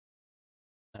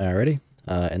Alrighty,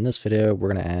 in this video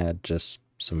we're going to add just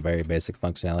some very basic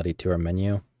functionality to our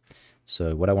menu.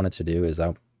 So what I wanted to do is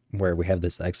where we have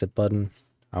this exit button,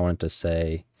 I wanted to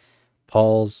say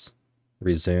pause,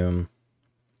 resume,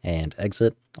 and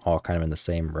exit, all kind of in the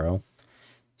same row.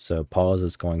 So pause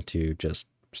is going to just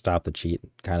stop the cheat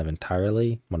kind of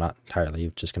entirely. Well, not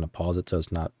entirely, just going to pause it so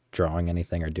it's not drawing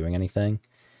anything or doing anything.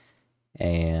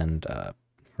 And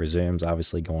resume is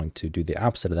obviously going to do the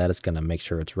opposite of that. It's going to make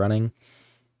sure it's running.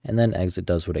 And then exit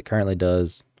does what it currently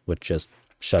does, which just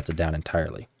shuts it down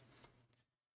entirely.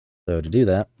 So to do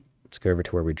that, let's go over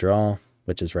to where we draw,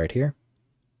 which is right here.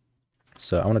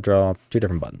 So I want to draw two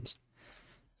different buttons.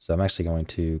 So I'm actually going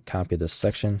to copy this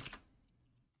section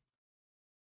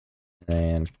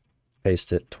and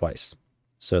paste it twice.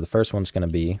 So the first one's going to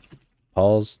be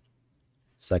pause,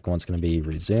 second one's going to be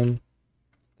resume,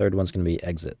 third one's going to be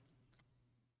exit.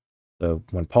 So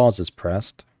when pause is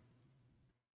pressed,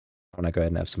 I want to go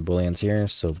ahead and have some booleans here.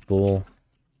 So bool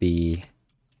b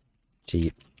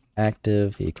cheat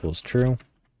active equals true.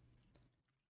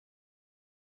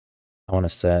 I want to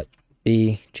set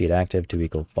b cheat active to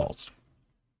equal false.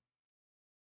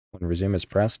 When resume is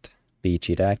pressed, b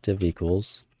cheat active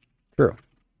equals true.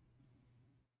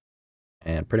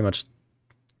 And pretty much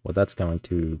what that's going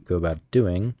to go about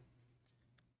doing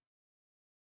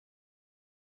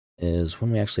is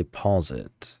when we actually pause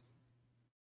it,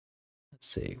 let's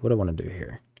see, what do I want to do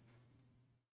here?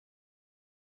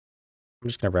 I'm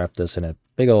just going to wrap this in a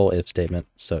big old if statement.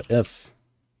 So if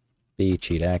b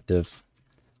cheat active,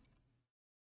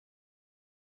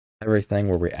 everything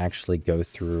where we actually go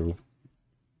through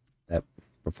that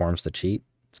performs the cheat,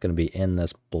 it's going to be in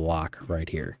this block right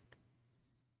here.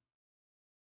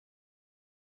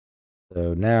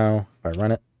 So now if I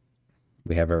run it,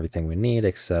 we have everything we need,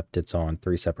 except it's on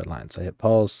 3 separate lines. So I hit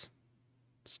pause,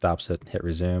 stops it, hit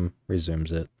resume,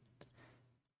 resumes it,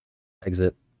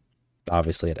 exit,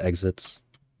 obviously it exits.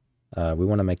 We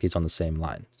want to make these on the same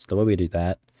line. So the way we do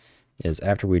that is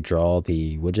after we draw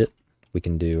the widget, we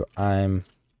can do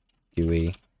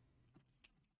imgui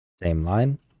same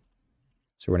line.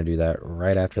 So we're going to do that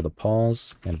right after the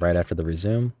pause and right after the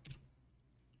resume.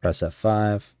 Press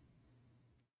F5.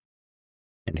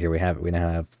 And here we have it. We now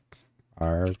have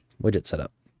our widget set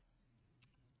up.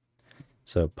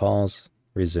 So pause,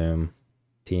 resume,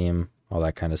 team, all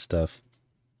that kind of stuff.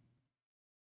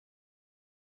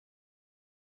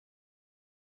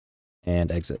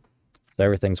 And exit. So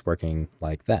everything's working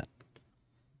like that.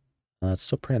 Let's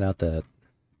still print out the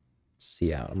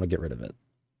cout. I'm going to get rid of it.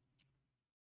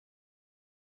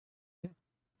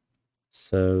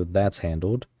 So that's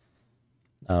handled.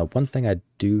 One thing I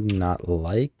do not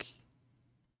like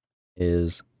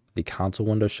is the console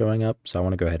window showing up. So I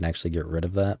want to go ahead and actually get rid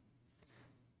of that.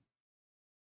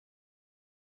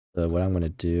 So what I'm going to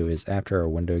do is after our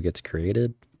window gets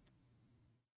created,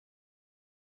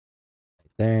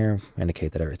 there,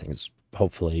 indicate that everything is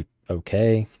hopefully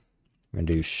okay. I'm going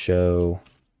to do show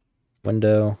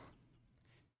window.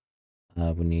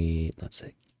 We need, let's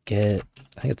say, get,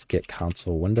 I think it's get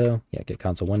console window. Yeah, get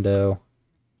console window.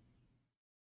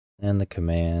 And the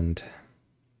command,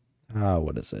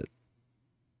 what is it?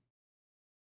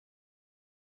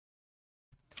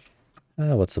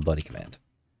 What's the buddy command?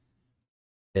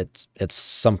 It's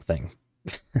something.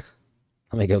 Let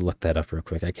me go look that up real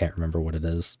quick. I can't remember what it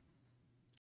is.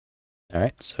 All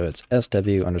right, so it's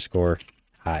sw underscore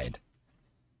hide.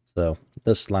 So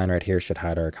this line right here should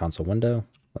hide our console window.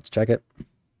 Let's check it.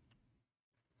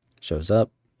 Shows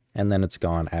up, and then it's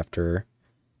gone after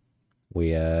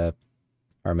we our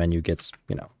menu gets,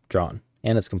 drawn,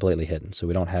 and it's completely hidden. So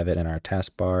we don't have it in our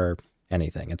taskbar,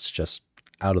 anything. It's just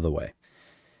out of the way.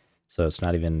 So it's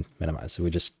not even minimized. So we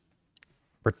just,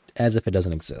 as if it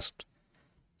doesn't exist.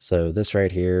 So this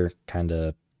right here kind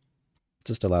of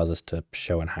just allows us to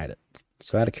show and hide it.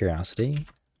 So out of curiosity,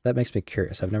 that makes me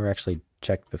curious. I've never actually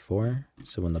checked before.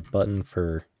 So when the button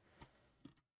for,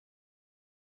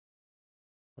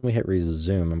 when we hit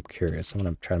resume, I'm curious. I'm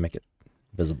going to try to make it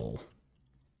visible.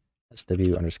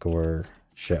 SW underscore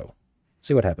show.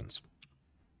 See what happens.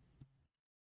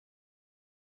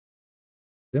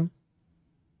 Zoom.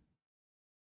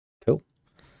 Cool.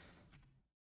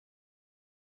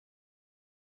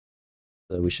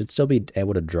 So we should still be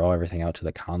able to draw everything out to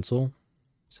the console.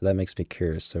 So that makes me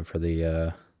curious. So for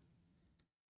the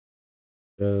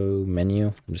show menu,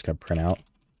 I'm just going to print out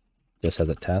just as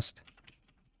a test.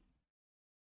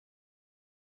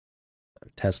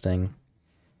 Testing.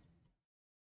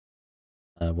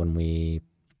 When we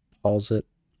pause it,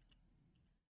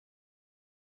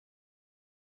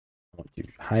 I want to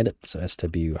hide it. So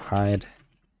SW hide.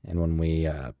 And when we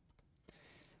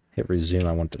hit resume,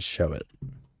 I want to show it.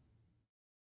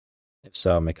 If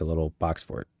so, I'll make a little box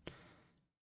for it.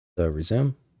 So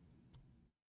resume.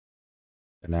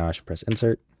 So now I should press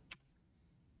insert.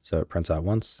 So it prints out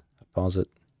once. I pause it,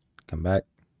 come back.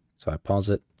 So I pause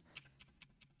it.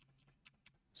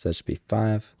 So it should be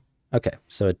 5. Okay,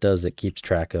 so it keeps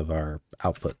track of our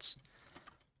outputs.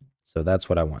 So that's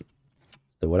what I want.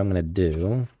 So what I'm going to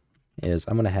do is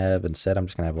I'm just going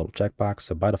to have a little checkbox.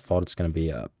 So by default, it's going to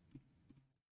be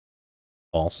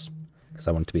false because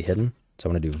I want it to be hidden. So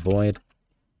I'm going to do void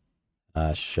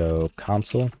show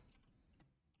console.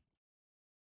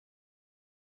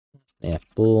 Yeah,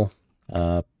 bool.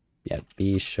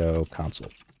 B show console.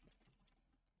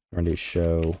 We're going to do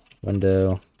show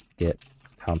window, get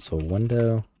console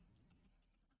window.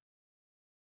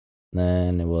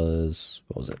 Then it was,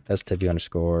 what was it? SW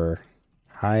underscore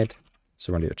hide.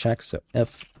 So we're going to do a check. So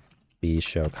if B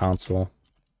show console.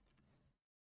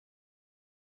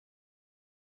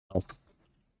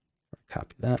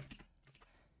 Copy that.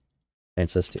 And it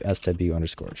says to SW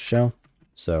underscore show.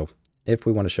 So if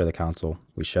we want to show the console,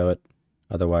 we show it.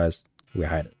 Otherwise, we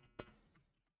hide it. Not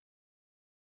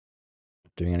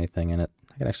doing anything in it.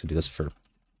 I can actually do this for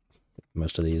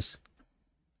most of these.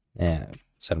 And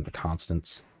set them to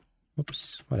constants.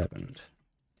 Oops, what happened?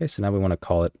 Okay, so now we want to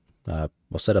call it.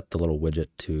 We'll set up the little widget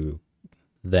to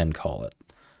then call it.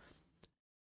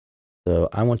 So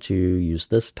I want to use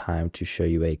this time to show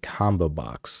you a combo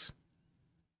box.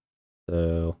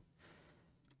 So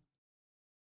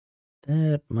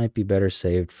that might be better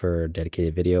saved for a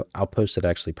dedicated video. I'll post it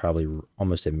actually probably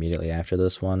almost immediately after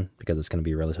this one because it's going to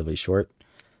be relatively short.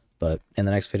 But in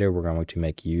the next video, we're going to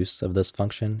make use of this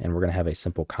function and we're going to have a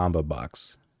simple combo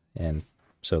box. And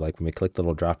so like when we click the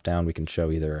little drop down, we can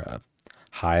show either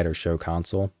hide or show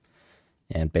console.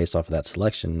 And based off of that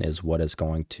selection is what is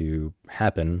going to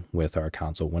happen with our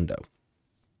console window.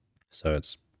 So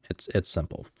it's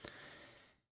simple.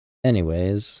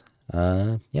 Anyways,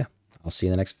 yeah, I'll see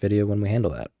you in the next video when we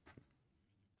handle that.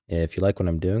 If you like what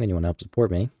I'm doing and you want to help support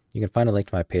me, you can find a link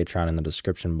to my Patreon in the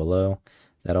description below.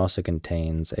 That also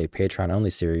contains a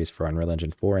Patreon-only series for Unreal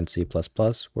Engine 4 and C++,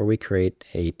 where we create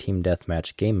a team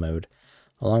deathmatch game mode,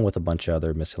 along with a bunch of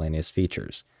other miscellaneous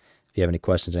features. If you have any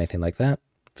questions or anything like that,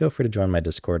 feel free to join my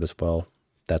Discord as well.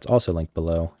 That's also linked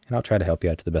below, and I'll try to help you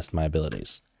out to the best of my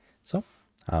abilities. So,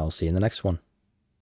 I'll see you in the next one.